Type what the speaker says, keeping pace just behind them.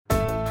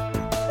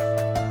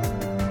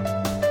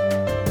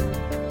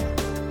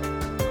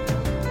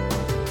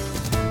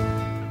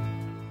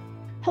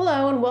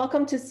and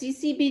welcome to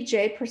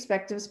CCBJ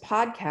Perspectives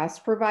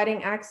podcast,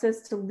 providing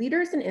access to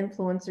leaders and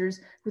influencers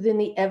within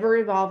the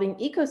ever-evolving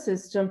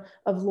ecosystem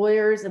of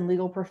lawyers and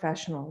legal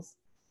professionals.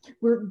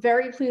 We're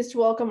very pleased to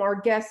welcome our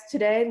guest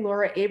today,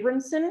 Laura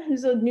Abramson,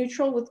 who's a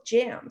neutral with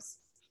JAMS.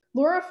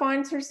 Laura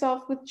finds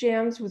herself with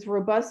JAMS with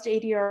robust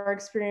ADR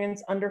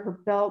experience under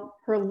her belt.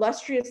 Her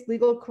illustrious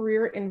legal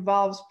career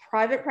involves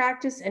private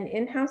practice and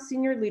in-house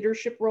senior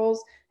leadership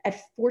roles at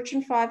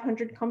Fortune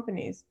 500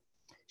 companies.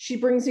 She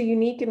brings a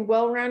unique and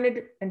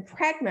well-rounded and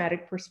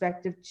pragmatic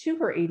perspective to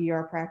her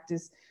ADR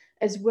practice,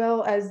 as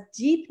well as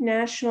deep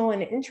national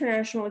and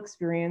international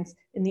experience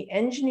in the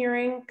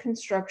engineering,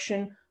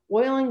 construction,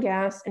 oil and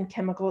gas, and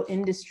chemical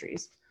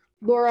industries.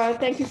 Laura,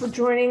 thank you for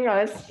joining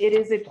us. It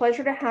is a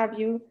pleasure to have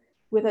you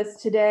with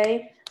us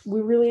today.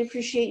 We really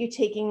appreciate you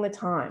taking the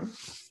time.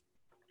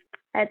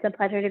 It's a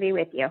pleasure to be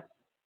with you.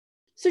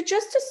 So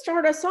just to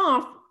start us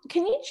off,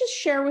 can you just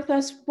share with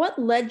us what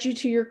led you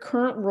to your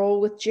current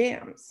role with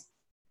JAMS?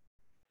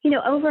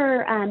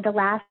 Over the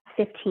last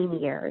 15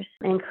 years,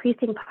 an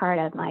increasing part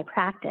of my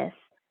practice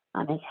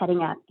is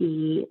heading up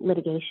the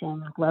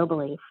litigation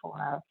globally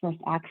for first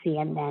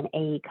Axie and then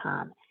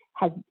AECOM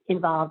has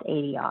involved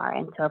ADR.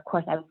 And so, of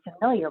course, I was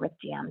familiar with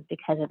JAMS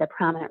because of the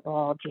prominent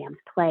role JAMS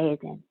plays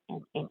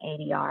in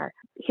ADR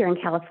here in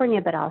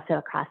California, but also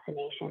across the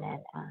nation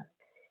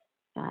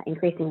and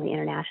increasingly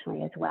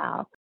internationally as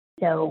well.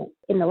 So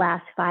in the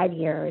last 5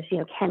 years,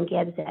 Ken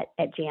Gibbs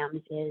at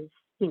JAMS is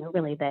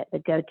really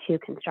the go-to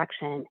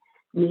construction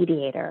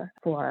mediator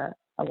for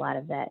a lot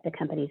of the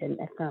companies and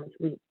the firms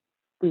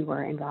we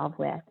were involved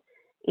with.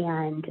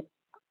 And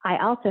I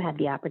also had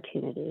the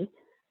opportunity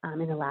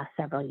in the last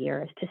several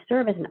years to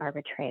serve as an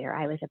arbitrator.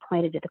 I was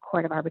appointed to the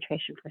Court of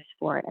Arbitration for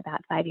Sport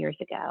about 5 years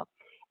ago.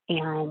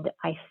 And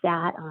I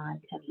sat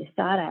on some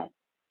USADA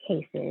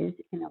cases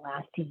in the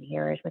last 2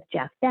 years with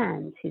Jeff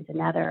Benz, who's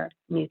another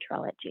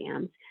neutral at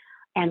JAMS,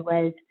 and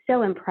was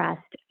so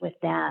impressed with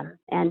them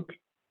and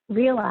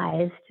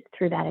realized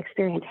through that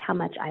experience how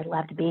much I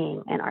loved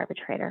being an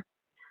arbitrator.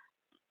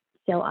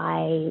 So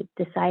I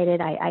decided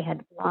I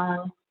had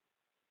long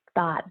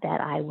thought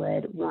that I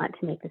would want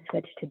to make the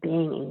switch to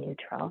being a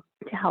neutral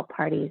to help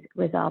parties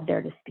resolve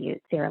their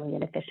disputes fairly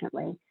and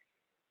efficiently.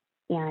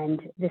 And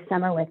this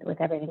summer,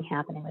 with everything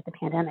happening with the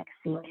pandemic,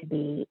 seemed to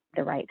be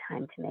the right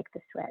time to make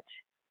the switch.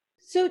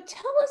 So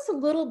tell us a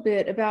little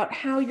bit about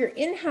how your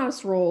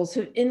in-house roles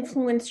have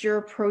influenced your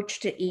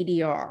approach to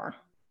ADR.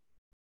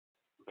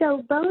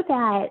 So both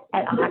at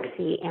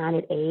Oxy and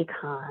at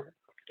AECOM,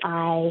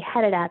 I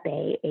headed up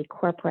a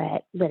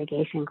corporate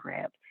litigation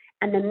group.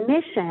 And the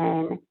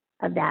mission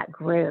of that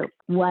group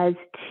was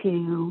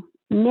to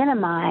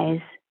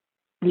minimize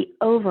the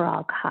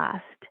overall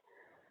cost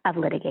of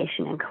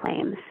litigation and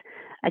claims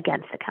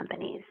against the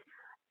companies.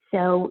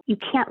 So you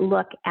can't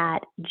look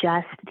at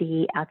just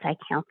the outside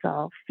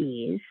counsel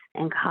fees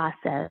and costs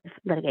of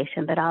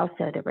litigation, but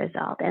also the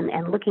result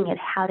and looking at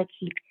how to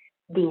keep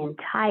the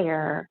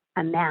entire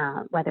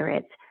amount, whether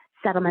it's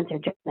settlements or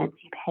judgments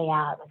you pay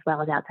out, as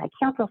well as outside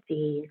counsel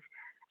fees,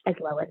 as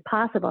low as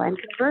possible. And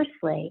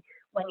conversely,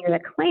 when you're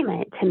the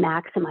claimant, to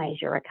maximize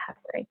your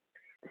recovery.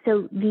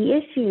 So the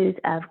issues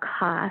of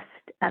cost,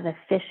 of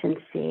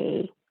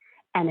efficiency,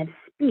 and of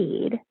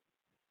speed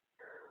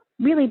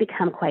really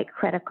become quite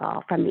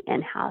critical from the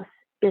in-house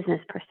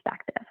business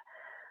perspective.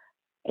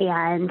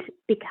 And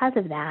because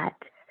of that,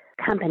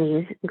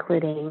 companies,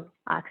 including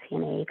Oxy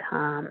and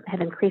AECOM,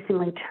 have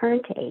increasingly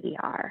turned to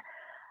ADR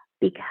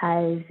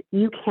because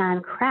you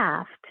can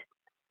craft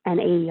an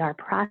ADR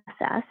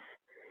process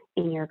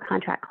in your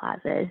contract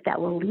clauses that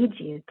will lead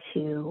you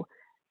to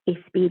a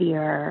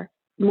speedier,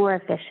 more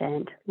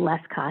efficient,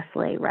 less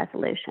costly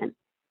resolution.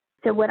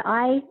 So when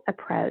I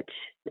approach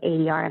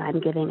ADR and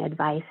I'm giving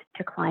advice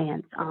to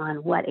clients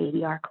on what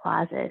ADR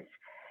clauses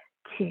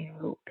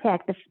to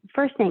pick, the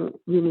first thing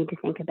you need to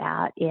think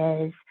about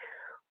is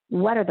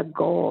what are the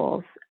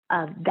goals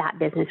of that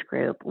business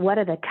group? What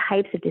are the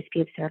types of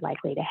disputes they're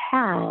likely to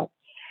have?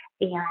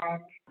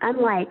 And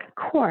unlike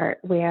court,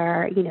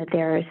 where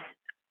there's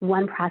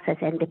one process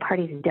and the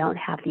parties don't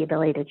have the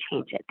ability to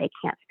change it, they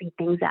can't speed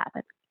things up.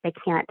 They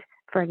can't,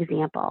 for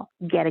example,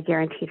 get a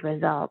guaranteed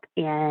result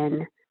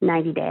in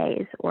 90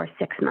 days or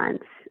 6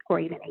 months or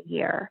even a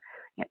year.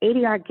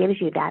 ADR gives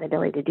you that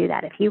ability to do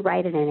that. If you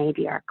write in an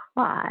ADR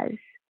clause,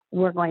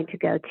 we're going to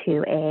go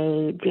to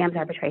a JAMS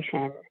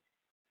arbitration,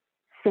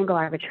 single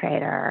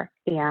arbitrator,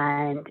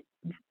 and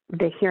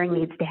the hearing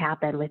needs to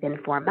happen within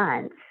 4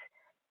 months.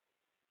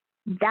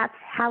 That's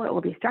how it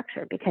will be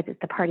structured because it's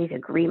the party's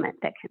agreement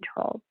that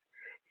controls.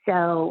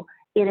 So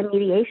in a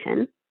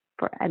mediation,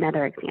 for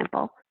another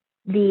example,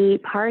 the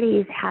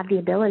parties have the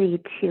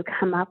ability to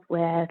come up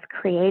with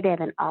creative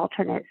and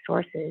alternate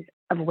sources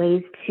of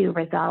ways to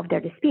resolve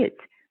their disputes,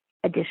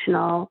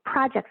 additional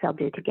projects they'll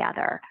do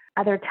together,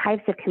 other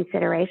types of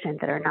considerations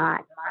that are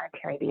not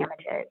monetary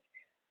damages.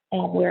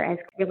 And whereas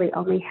really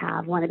only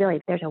have one ability,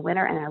 there's a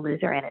winner and a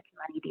loser and it's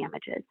money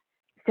damages.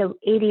 So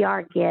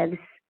ADR gives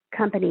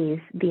companies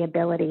the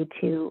ability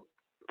to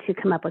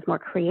to come up with more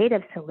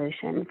creative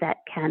solutions that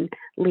can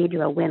lead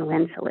to a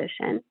win-win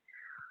solution.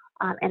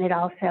 And it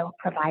also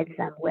provides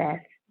them with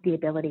the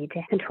ability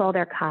to control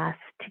their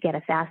costs to get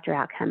a faster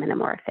outcome and a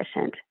more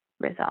efficient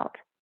result.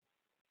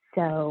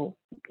 So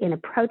in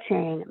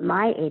approaching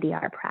my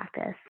ADR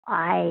practice,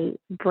 I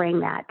bring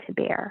that to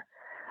bear.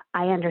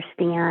 I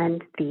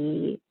understand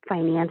the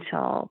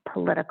financial,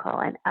 political,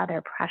 and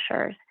other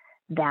pressures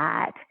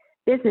that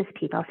business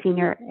people,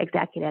 senior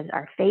executives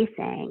are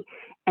facing,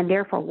 and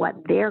therefore what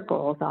their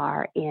goals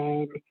are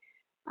in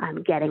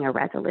getting a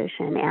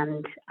resolution.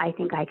 And I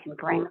think I can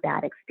bring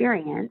that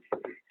experience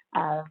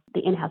of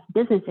the in-house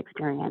business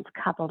experience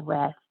coupled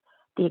with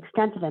the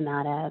extensive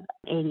amount of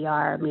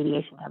ADR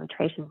mediation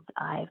arbitrations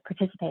I've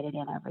participated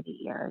in over the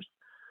years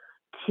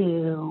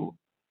to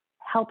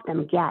help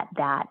them get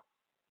that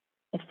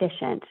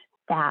efficient,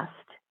 fast,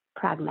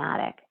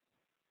 pragmatic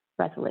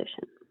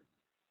resolution.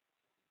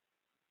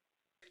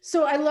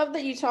 So I love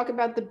that you talk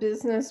about the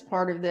business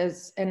part of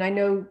this. And I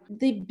know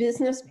the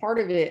business part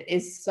of it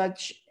is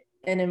such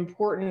an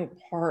important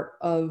part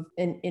of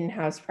an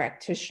in-house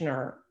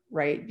practitioner,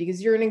 right?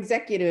 Because you're an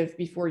executive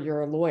before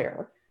you're a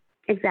lawyer.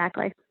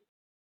 Exactly.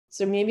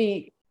 So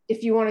maybe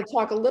if you want to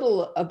talk a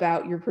little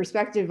about your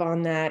perspective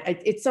on that,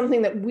 it's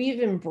something that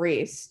we've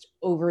embraced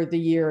over the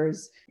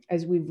years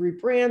as we've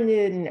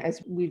rebranded and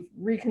as we've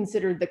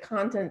reconsidered the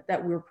content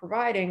that we're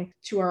providing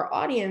to our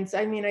audience.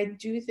 I mean, I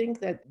do think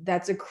that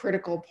that's a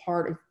critical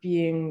part of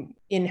being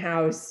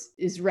in-house,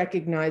 is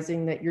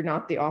recognizing that you're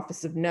not the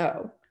office of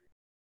no.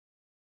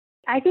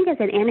 I think as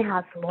an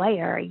in-house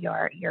lawyer,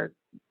 your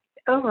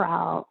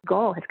overall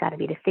goal has got to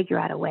be to figure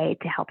out a way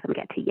to help them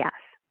get to yes.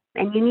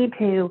 And you need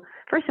to,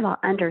 first of all,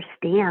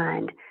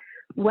 understand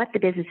what the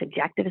business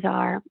objectives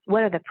are,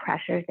 what are the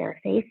pressures they're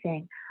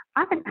facing.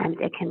 Oftentimes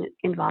it can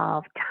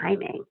involve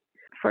timing.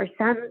 For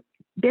some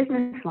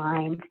business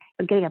lines,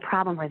 getting a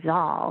problem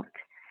resolved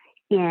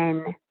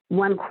in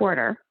one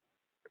quarter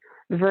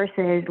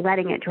versus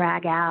letting it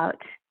drag out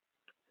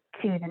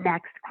to the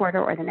next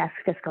quarter or the next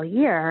fiscal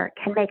year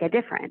can make a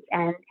difference.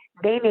 And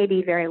they may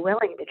be very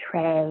willing to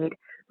trade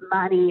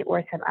money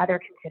or some other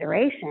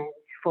considerations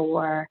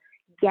for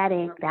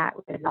getting that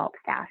result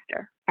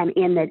faster and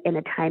in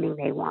the timing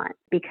they want,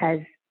 because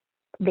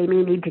they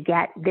may need to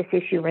get this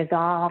issue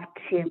resolved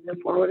to move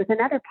forward with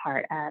another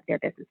part of their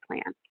business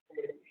plan.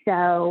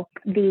 So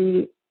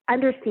the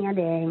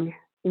understanding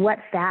what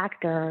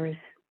factors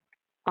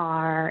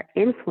are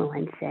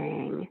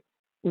influencing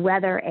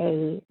whether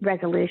a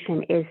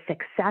resolution is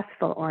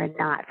successful or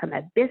not from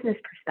a business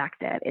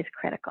perspective is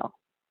critical.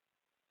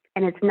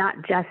 And it's not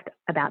just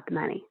about the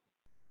money.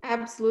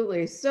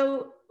 Absolutely.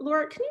 So,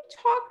 Laura, can you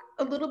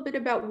talk a little bit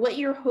about what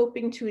you're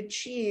hoping to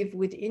achieve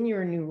within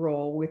your new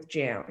role with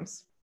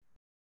JAMS?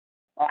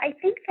 Well, I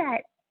think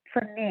that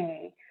for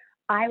me,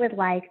 I would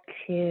like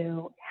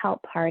to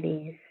help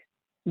parties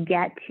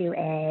get to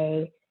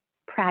a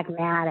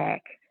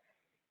pragmatic,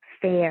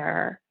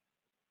 fair,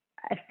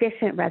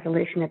 efficient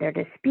resolution of their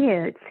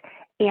disputes,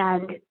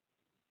 and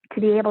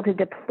to be able to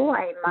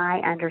deploy my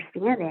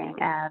understanding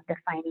of the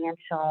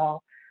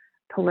financial,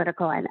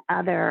 political, and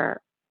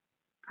other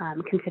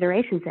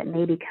considerations that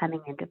may be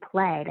coming into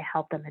play to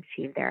help them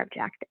achieve their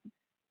objectives.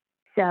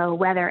 So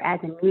whether as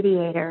a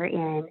mediator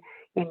in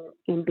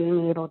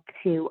being able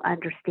to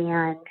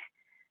understand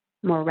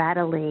more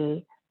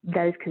readily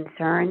those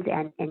concerns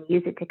and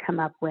use it to come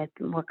up with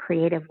more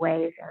creative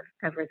ways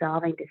of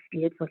resolving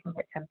disputes, looking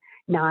at some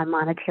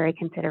non-monetary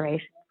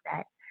considerations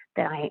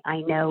that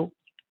I know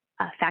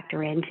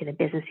factor into the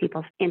business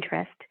people's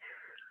interest,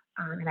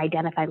 and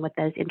identifying what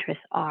those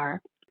interests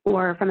are.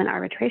 Or from an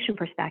arbitration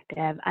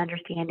perspective,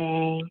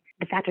 understanding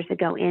the factors that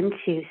go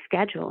into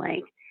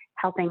scheduling,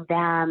 helping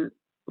them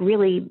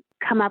really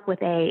come up with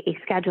a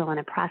schedule and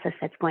a process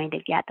that's going to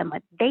get them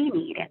what they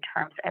need in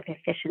terms of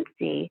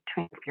efficiency,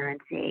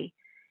 transparency,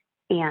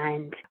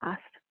 and cost.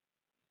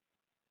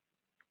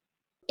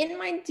 In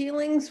my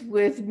dealings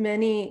with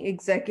many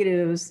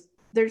executives,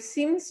 there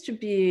seems to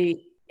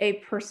be a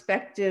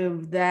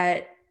perspective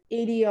that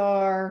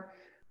ADR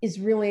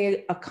is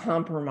really a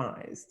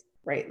compromise,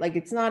 right? Like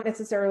it's not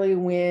necessarily a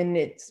win.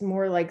 It's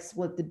more like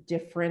split the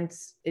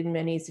difference in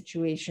many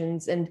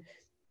situations. And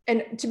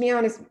to be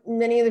honest,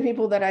 many of the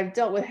people that I've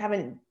dealt with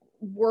haven't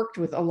worked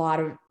with a lot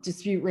of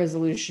dispute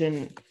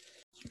resolution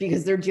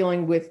because they're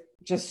dealing with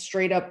just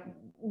straight up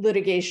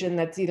litigation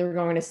that's either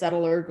going to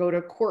settle or go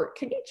to court.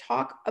 Can you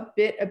talk a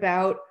bit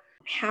about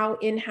how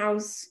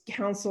in-house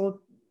counsel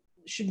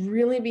should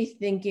really be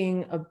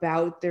thinking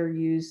about their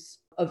use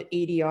of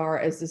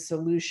ADR as a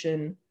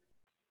solution?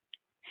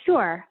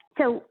 Sure.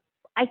 So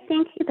I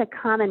think it's a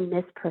common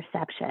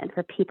misperception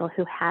for people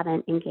who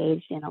haven't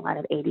engaged in a lot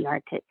of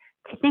ADR to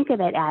think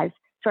of it as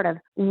sort of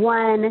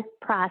one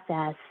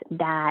process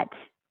that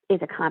is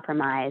a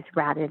compromise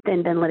rather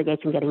than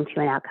litigation getting to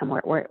an outcome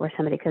where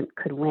somebody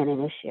could win an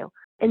issue.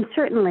 And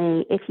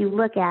certainly, if you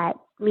look at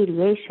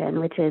mediation,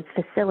 which is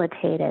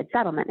facilitated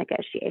settlement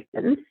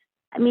negotiations,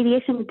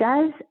 mediation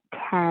does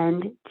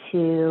tend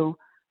to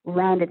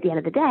lend at the end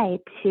of the day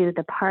to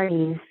the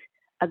parties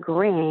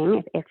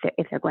agreeing, if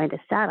they're going to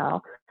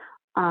settle,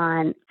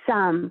 on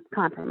some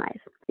compromise,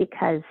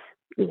 because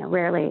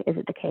rarely is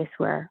it the case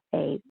where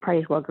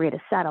parties will agree to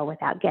settle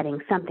without getting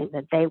something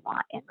that they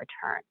want in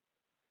return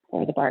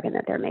for the bargain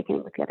that they're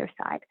making with the other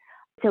side.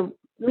 So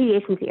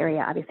mediation is the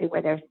area, obviously,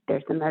 where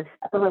there's the most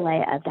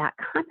overlay of that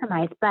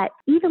compromise. But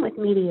even with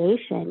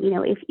mediation,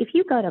 if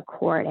you go to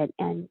court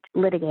and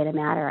litigate a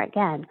matter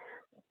again,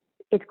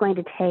 it's going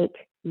to take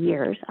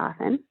years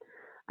often.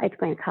 It's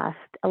going to cost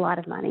a lot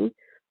of money,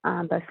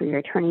 both for your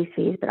attorney's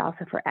fees, but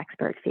also for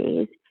expert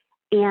fees.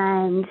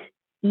 And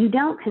you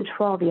don't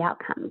control the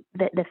outcome.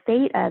 The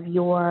fate of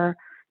your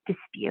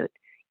dispute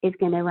is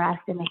going to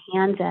rest in the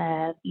hands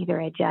of either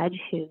a judge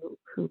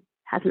who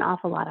has an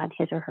awful lot on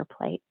his or her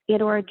plate,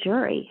 or a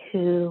jury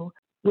who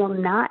will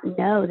not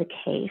know the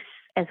case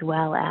as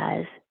well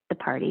as the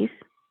parties,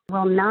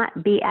 will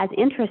not be as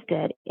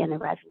interested in the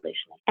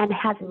resolution, and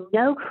has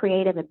no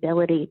creative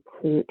ability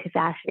to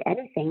fashion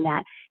anything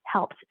that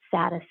helps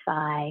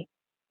satisfy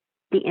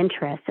the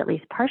interests, at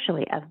least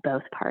partially, of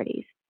both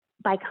parties.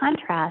 By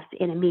contrast,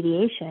 in a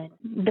mediation,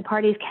 the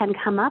parties can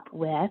come up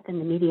with,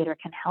 and the mediator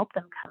can help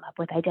them come up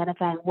with,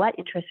 identifying what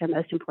interests are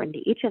most important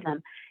to each of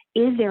them.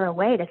 Is there a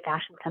way to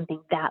fashion something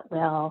that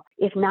will,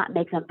 if not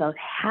make them both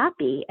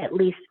happy, at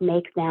least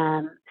make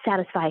them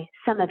satisfy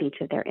some of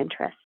each of their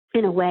interests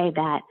in a way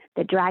that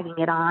dragging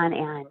it on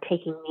and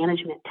taking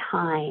management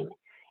time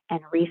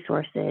and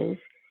resources,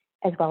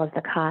 as well as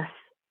the costs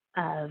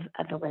of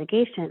the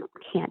litigation,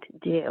 can't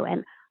do?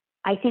 And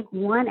I think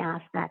one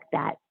aspect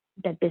that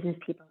business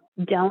people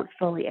don't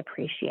fully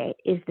appreciate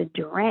is the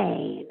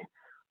drain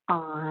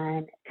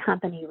on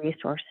company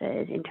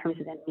resources in terms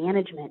of the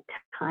management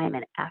time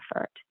and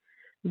effort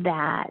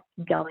that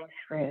going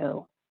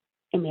through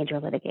a major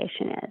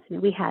litigation is. I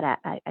mean, we had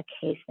a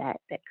case that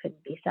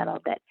couldn't be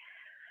settled, that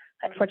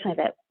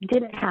unfortunately that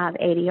didn't have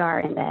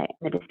ADR in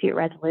the dispute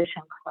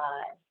resolution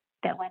clause,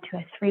 that went to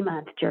a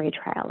 3-month jury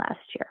trial last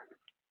year.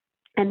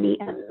 And the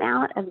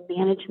amount of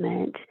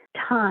management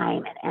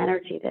time and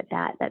energy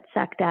that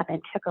sucked up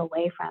and took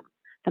away from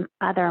some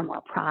other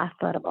more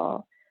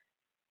profitable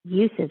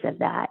uses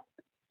of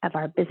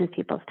our business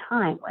people's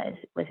time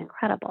was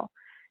incredible.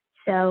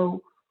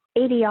 So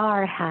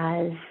ADR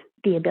has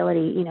the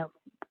ability,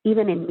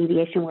 even in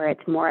mediation where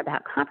it's more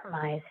about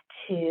compromise,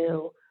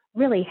 to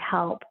really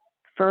help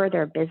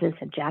further business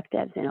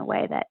objectives in a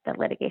way that the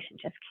litigation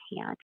just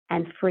can't,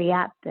 and free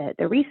up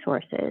the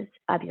resources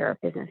of your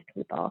business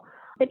people.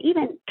 But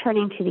even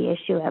turning to the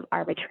issue of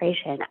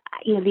arbitration,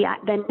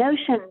 the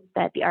notion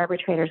that the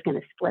arbitrator is going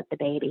to split the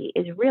baby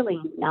is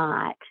really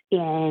not,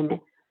 in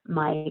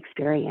my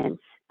experience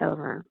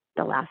over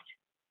the last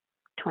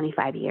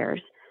 25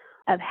 years,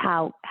 of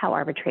how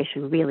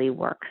arbitration really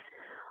works.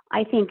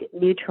 I think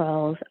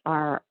neutrals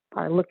are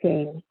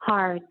looking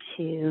hard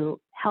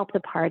to help the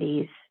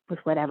parties with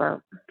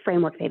whatever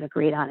framework they've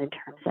agreed on in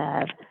terms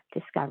of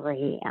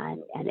discovery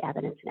and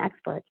evidence and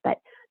experts, but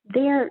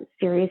they're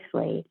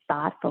seriously,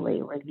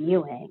 thoughtfully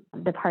reviewing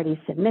the parties'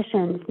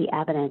 submissions, the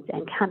evidence,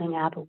 and coming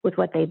up with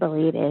what they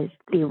believe is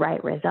the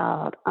right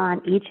result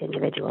on each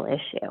individual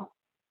issue.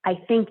 I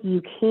think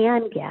you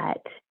can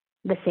get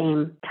the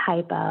same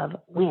type of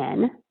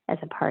win as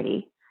a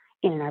party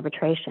in an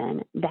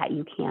arbitration that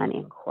you can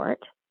in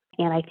court.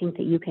 And I think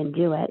that you can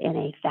do it in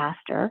a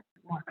faster,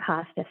 more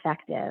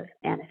cost-effective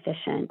and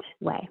efficient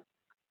way.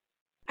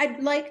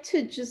 I'd like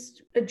to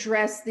just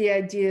address the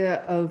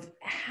idea of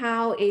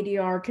how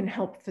ADR can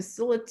help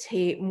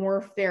facilitate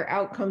more fair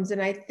outcomes.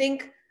 And I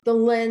think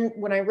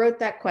when I wrote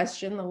that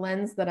question, the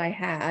lens that I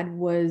had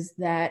was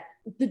that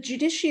the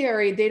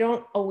judiciary, they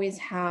don't always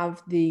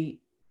have the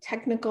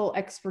technical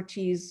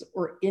expertise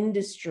or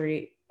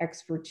industry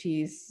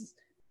expertise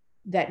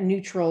that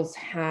neutrals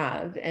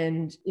have.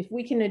 And if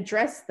we can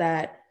address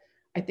that,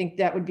 I think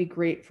that would be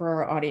great for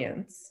our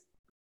audience.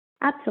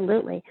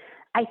 Absolutely.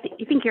 I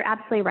think you're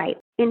absolutely right.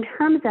 In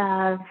terms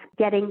of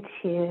getting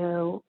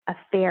to a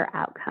fair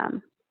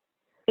outcome,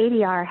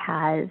 ADR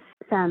has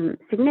some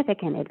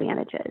significant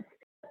advantages.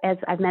 As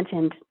I've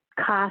mentioned,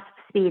 cost,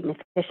 speed, and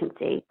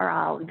efficiency are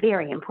all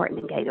very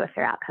important in getting to a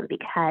fair outcome,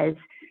 because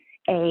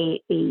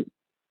a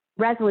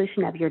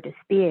resolution of your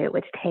dispute,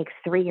 which takes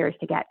 3 years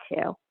to get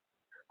to,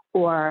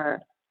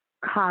 or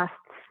costs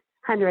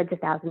hundreds of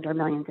thousands or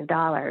millions of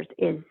dollars,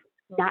 is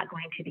not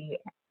going to be,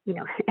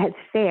 as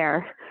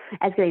fair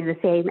as getting the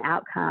same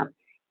outcome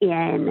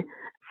in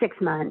 6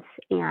 months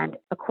and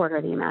a quarter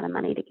of the amount of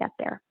money to get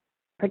there.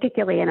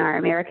 Particularly in our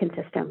American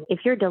system, if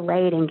you're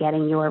delayed in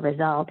getting your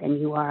result and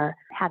you are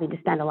having to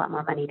spend a lot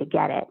more money to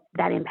get it,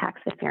 that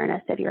impacts the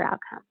fairness of your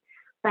outcome.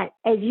 But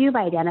as you've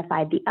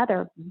identified, the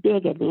other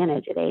big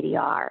advantage of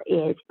ADR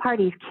is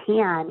parties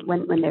can,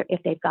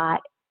 if they've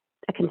got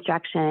a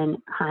construction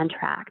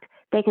contract,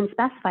 they can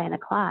specify in a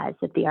clause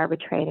that the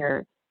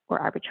arbitrator or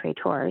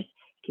arbitrators,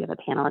 if you have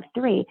a panel of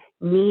 3,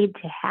 need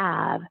to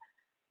have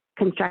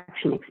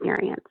construction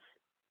experience.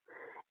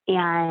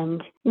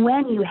 And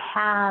when you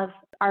have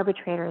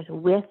arbitrators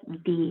with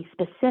the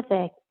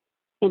specific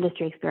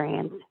industry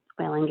experience,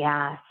 oil and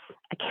gas,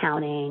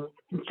 accounting,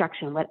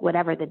 construction,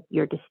 whatever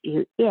your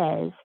dispute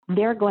is,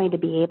 they're going to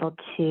be able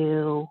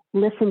to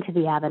listen to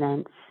the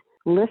evidence,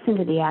 listen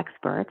to the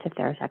experts if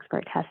there's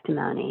expert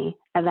testimony,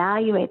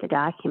 evaluate the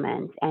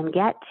documents, and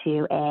get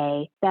to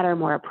a better,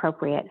 more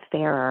appropriate,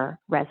 fairer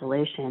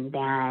resolution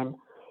than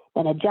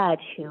a judge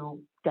who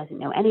doesn't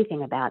know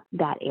anything about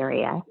that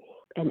area,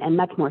 and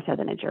much more so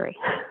than a jury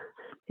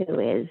who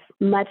is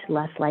much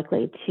less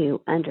likely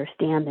to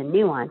understand the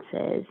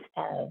nuances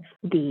of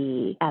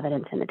the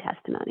evidence and the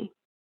testimony.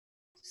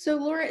 So,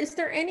 Laura, is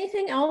there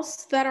anything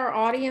else that our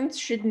audience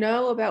should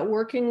know about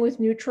working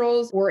with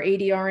neutrals or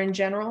ADR in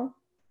general?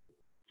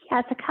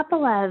 Yes, a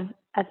couple of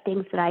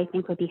things that I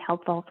think would be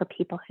helpful for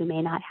people who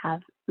may not have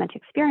much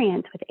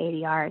experience with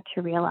ADR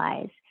to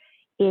realize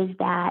is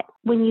that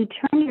when you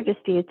turn your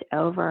disputes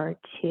over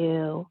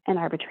to an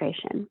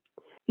arbitration,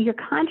 your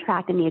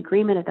contract and the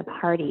agreement of the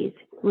parties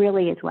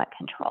really is what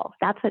controls.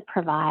 That's what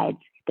provides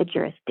the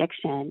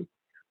jurisdiction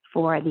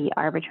for the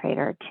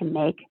arbitrator to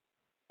make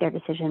their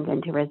decisions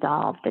and to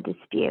resolve the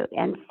dispute.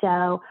 And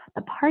so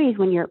the parties,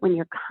 when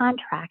you're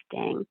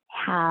contracting,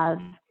 have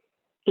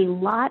a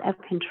lot of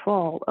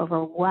control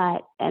over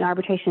what an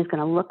arbitration is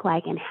going to look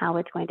like and how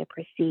it's going to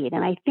proceed.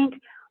 And I think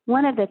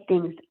one of the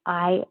things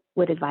I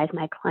would advise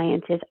my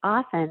clients is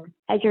often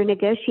as you're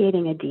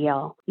negotiating a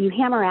deal, you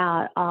hammer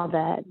out all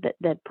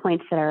the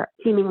points that are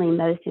seemingly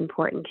most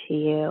important to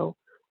you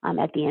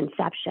at the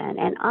inception.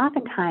 And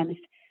oftentimes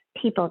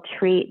people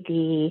treat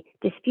the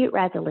dispute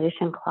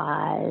resolution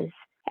clause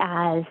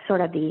as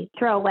sort of the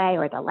throwaway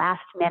or the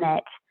last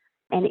minute,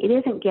 and it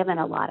isn't given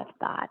a lot of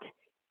thought.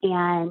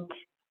 And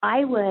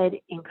I would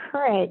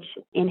encourage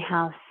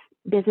in-house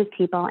business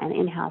people and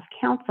in-house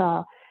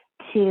counsel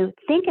to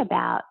think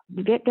about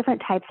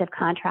different types of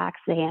contracts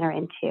they enter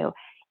into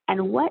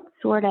and what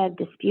sort of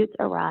disputes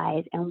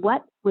arise and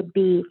what would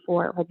be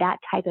for that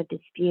type of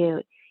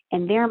dispute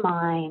in their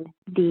mind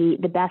the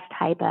best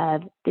type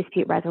of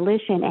dispute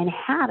resolution, and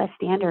have a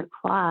standard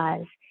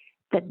clause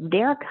that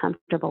they're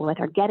comfortable with,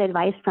 or get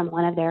advice from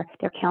one of their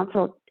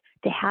counsel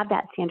to have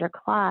that standard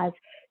clause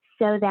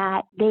so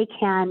that they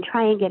can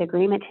try and get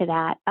agreement to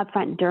that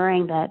upfront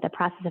during the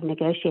process of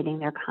negotiating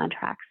their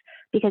contracts,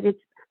 because it's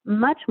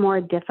much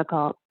more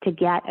difficult to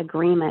get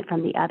agreement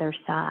from the other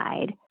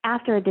side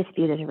after a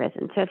dispute has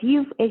arisen. So if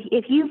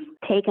you've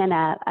taken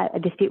a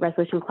dispute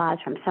resolution clause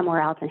from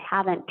somewhere else and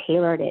haven't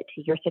tailored it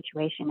to your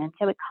situation, and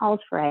so it calls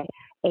for a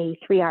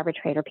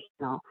 3-arbitrator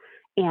panel,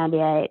 and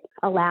it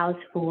allows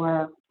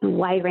for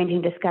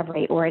wide-ranging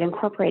discovery, or it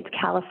incorporates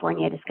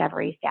California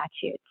discovery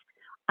statutes,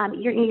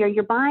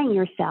 you're buying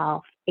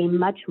yourself a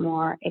much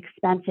more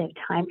expensive,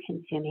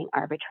 time-consuming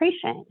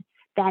arbitration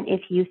than if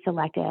you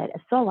selected a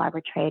sole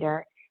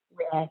arbitrator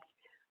with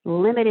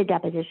limited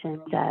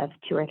depositions of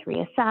 2 or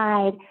 3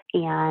 aside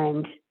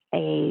and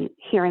a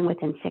hearing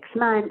within 6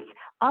 months.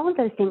 All of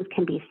those things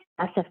can be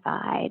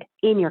specified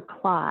in your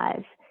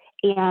clause,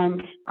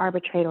 and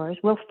arbitrators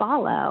will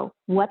follow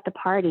what the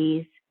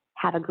parties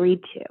have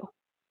agreed to.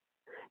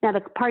 Now,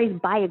 the parties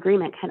by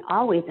agreement can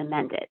always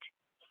amend it.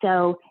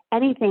 So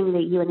anything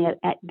that you and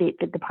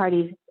the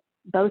parties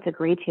both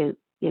agree to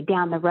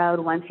down the road,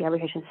 once the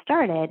arbitration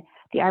started,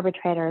 the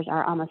arbitrators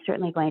are almost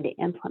certainly going to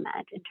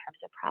implement in terms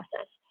of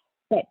process.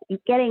 But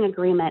getting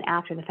agreement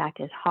after the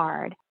fact is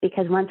hard,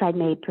 because one side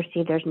may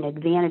perceive there's an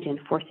advantage in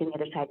forcing the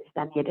other side to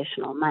spend the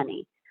additional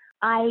money.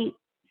 I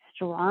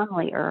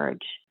strongly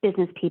urge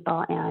business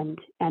people and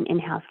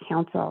in-house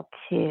counsel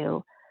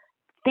to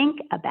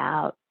think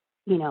about,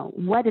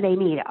 what do they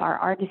need? Are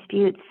our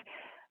disputes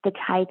the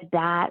type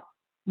that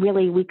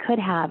really we could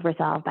have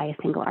resolved by a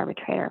single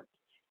arbitrator?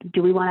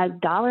 Do we want a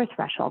dollar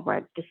threshold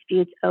where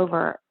disputes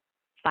over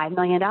 $5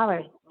 million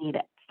need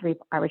 3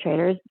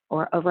 arbitrators,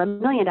 or over $1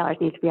 million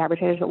need 3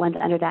 arbitrators, but ones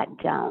under that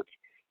don't?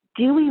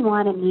 Do we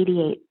want to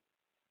mediate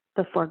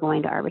before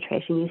going to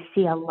arbitration? You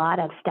see a lot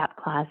of step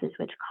clauses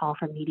which call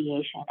for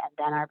mediation and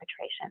then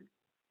arbitration.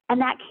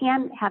 And that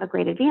can have a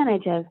great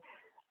advantage of,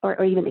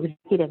 or even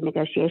executive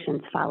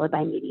negotiations followed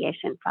by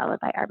mediation, followed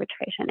by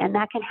arbitration. And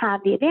that can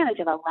have the advantage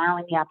of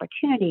allowing the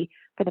opportunity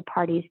for the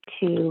parties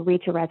to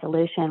reach a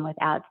resolution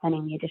without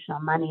spending the additional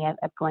money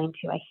of going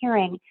to a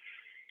hearing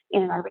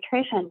in an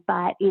arbitration.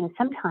 But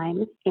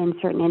sometimes in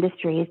certain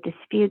industries,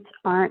 disputes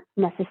aren't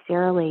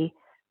necessarily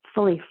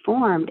fully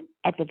formed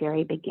at the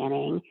very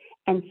beginning.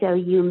 And so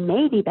you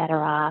may be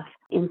better off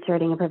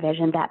inserting a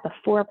provision that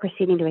before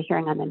proceeding to a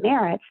hearing on the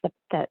merits,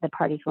 the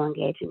parties will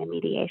engage in a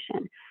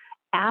mediation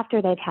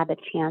after they've had the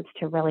chance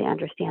to really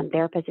understand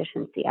their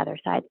positions, the other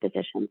side's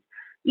positions.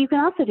 You can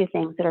also do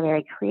things that are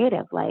very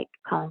creative, like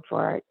calling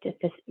for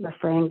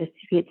referring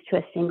disputes to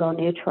a single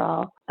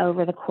neutral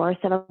over the course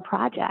of a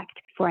project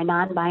for a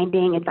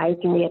non-binding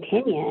advisory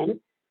opinion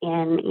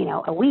in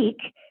a week,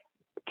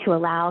 to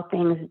allow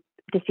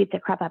disputes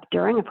that crop up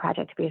during a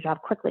project to be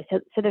resolved quickly. So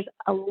there's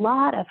a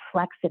lot of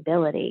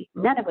flexibility,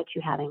 none of which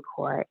you have in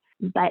court.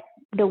 But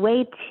the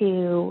way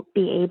to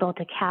be able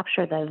to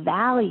capture the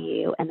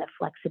value and the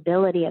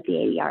flexibility of the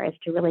ADR is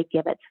to really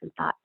give it some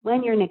thought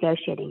when you're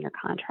negotiating your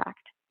contract.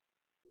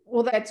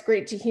 Well, that's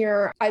great to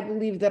hear. I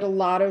believe that a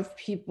lot of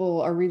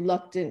people are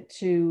reluctant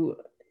to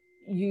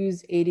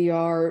use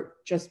ADR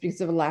just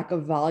because of a lack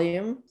of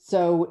volume.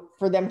 So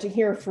for them to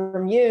hear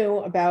from you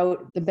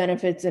about the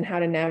benefits and how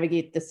to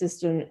navigate the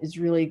system is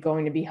really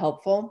going to be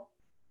helpful.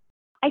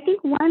 I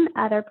think one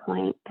other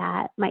point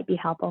that might be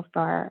helpful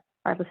for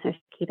our listeners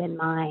to keep in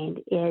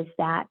mind is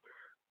that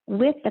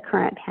with the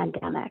current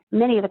pandemic,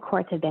 many of the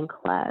courts have been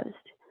closed.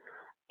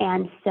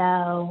 And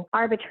so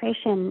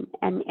arbitration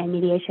and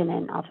mediation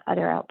and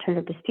other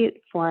alternative dispute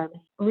forms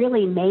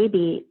really may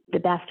be the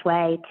best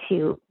way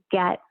to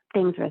get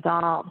things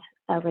resolved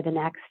over the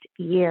next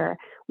year.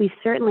 We've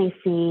certainly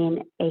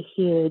seen a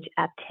huge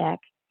uptick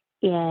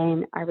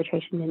in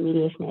arbitration and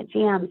mediation at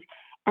JAMS.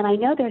 And I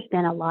know there's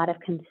been a lot of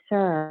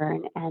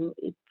concern, and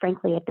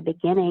frankly, at the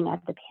beginning of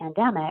the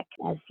pandemic,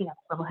 as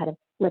global head of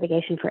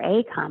litigation for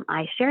AECOM,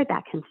 I shared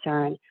that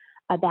concern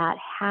about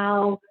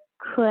how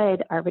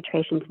could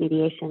arbitrations,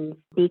 mediations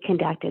be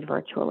conducted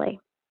virtually.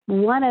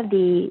 One of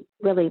the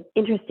really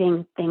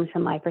interesting things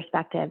from my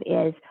perspective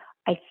is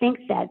I think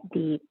that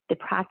the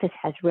practice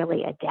has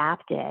really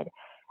adapted.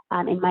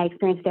 In my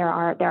experience, there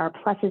are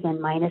pluses and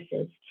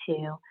minuses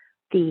to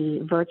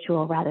the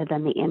virtual rather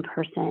than the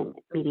in-person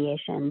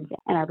mediations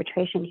and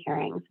arbitration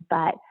hearings.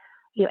 But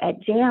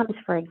at JAMS,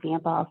 for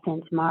example,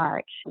 since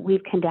March,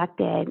 we've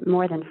conducted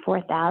more than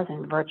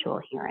 4,000 virtual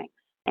hearings.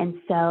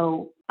 And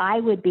so I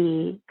would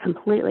be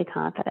completely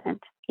confident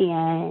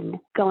in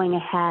going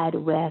ahead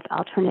with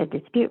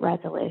alternative dispute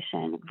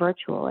resolution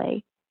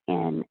virtually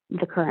in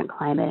the current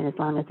climate and as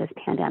long as this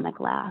pandemic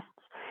lasts.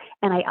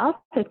 And I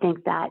also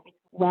think that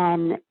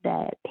when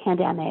the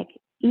pandemic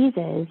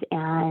eases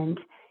and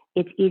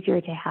it's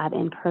easier to have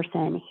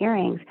in-person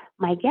hearings,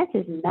 my guess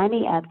is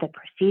many of the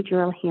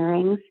procedural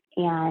hearings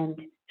and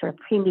sort of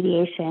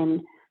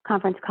pre-mediation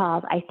conference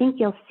calls, I think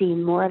you'll see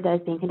more of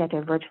those being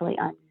conducted virtually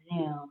on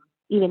Zoom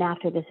even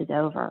after this is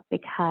over,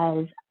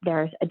 because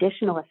there's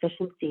additional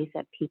efficiencies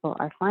that people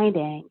are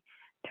finding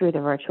through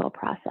the virtual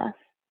process.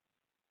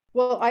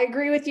 Well, I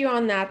agree with you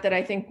on that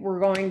I think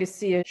we're going to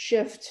see a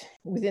shift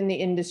within the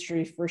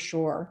industry for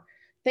sure.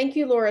 Thank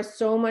you, Laura,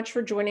 so much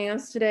for joining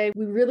us today.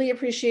 We really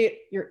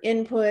appreciate your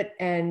input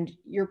and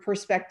your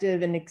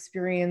perspective and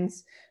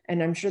experience,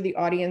 and I'm sure the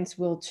audience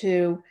will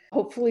too.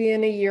 Hopefully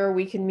in a year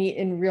we can meet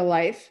in real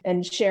life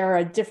and share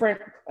a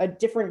different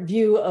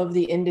view of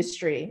the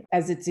industry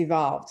as it's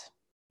evolved.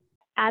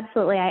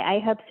 Absolutely. I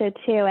hope so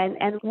too.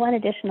 And one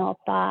additional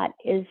thought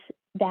is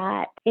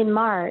that in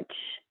March,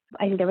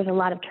 I think there was a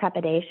lot of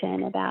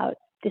trepidation about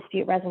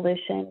dispute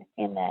resolution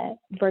in the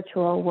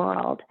virtual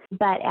world.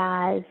 But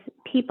as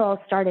people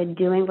started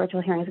doing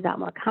virtual hearings and got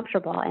more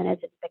comfortable, and as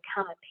it's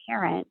become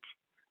apparent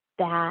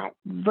that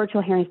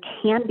virtual hearings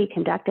can be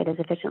conducted as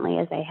efficiently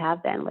as they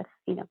have been with,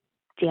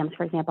 JAMS,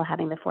 for example,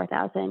 having the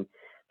 4,000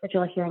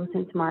 virtual hearings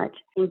since March,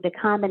 the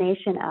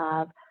combination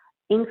of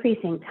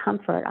increasing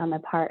comfort on the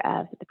part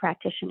of the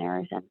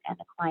practitioners and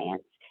the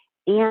clients,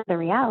 and the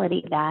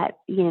reality that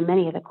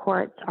many of the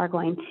courts are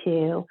going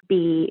to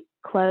be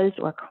closed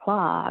or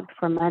clogged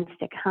for months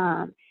to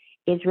come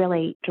is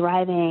really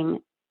driving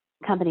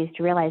companies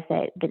to realize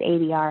that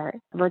ADR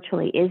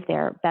virtually is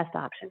their best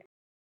option.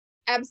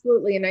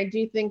 Absolutely. And I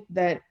do think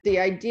that the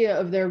idea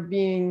of there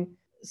being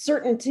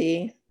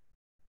certainty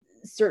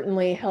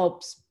certainly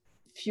helps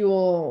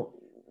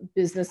fuel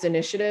business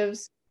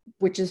initiatives,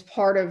 which is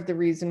part of the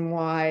reason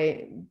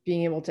why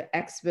being able to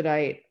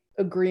expedite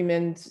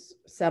agreements,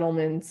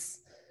 settlements,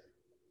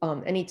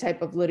 any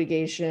type of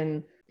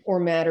litigation or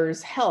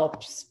matters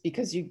helps,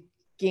 because you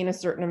gain a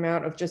certain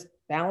amount of just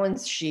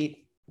balance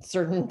sheet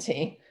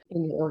certainty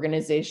in the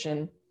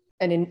organization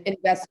and an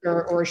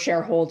investor or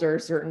shareholder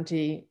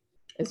certainty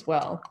as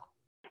well.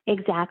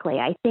 Exactly.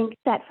 I think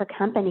that for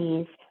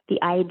companies,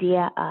 the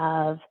idea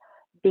of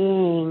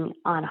being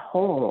on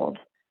hold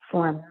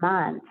for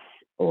months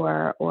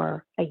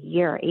or a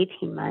year,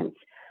 18 months,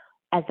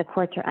 as the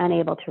courts are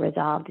unable to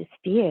resolve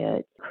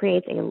disputes,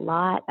 creates a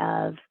lot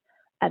of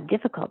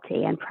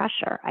difficulty and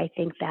pressure. I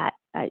think that,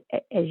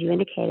 as you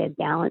indicated,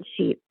 balance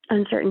sheet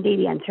uncertainty,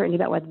 the uncertainty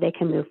about whether they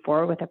can move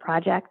forward with a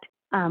project,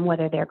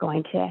 whether they're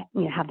going to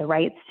have the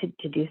rights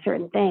to do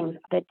certain things.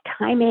 The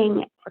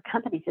timing for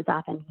companies is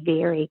often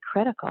very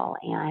critical,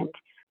 and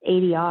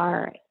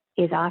ADR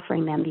is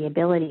offering them the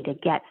ability to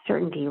get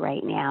certainty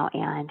right now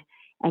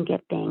and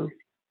get things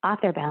off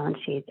their balance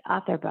sheets,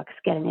 off their books,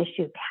 get an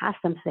issue past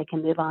them so they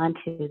can move on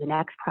to the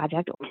next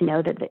project, to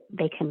know that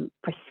they can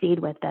proceed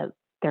with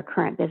their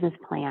current business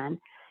plan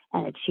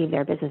and achieve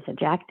their business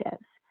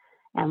objectives.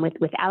 And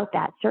without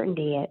that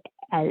certainty,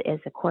 as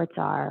the courts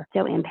are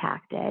so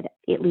impacted,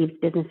 it leaves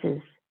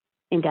businesses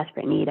in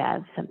desperate need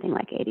of something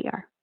like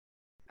ADR.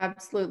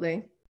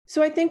 Absolutely.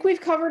 So I think we've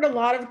covered a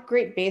lot of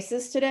great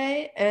bases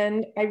today,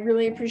 and I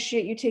really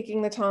appreciate you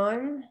taking the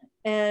time.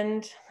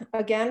 And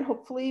again,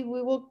 hopefully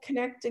we will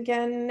connect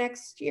again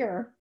next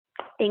year.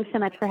 Thanks so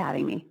much for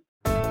having me.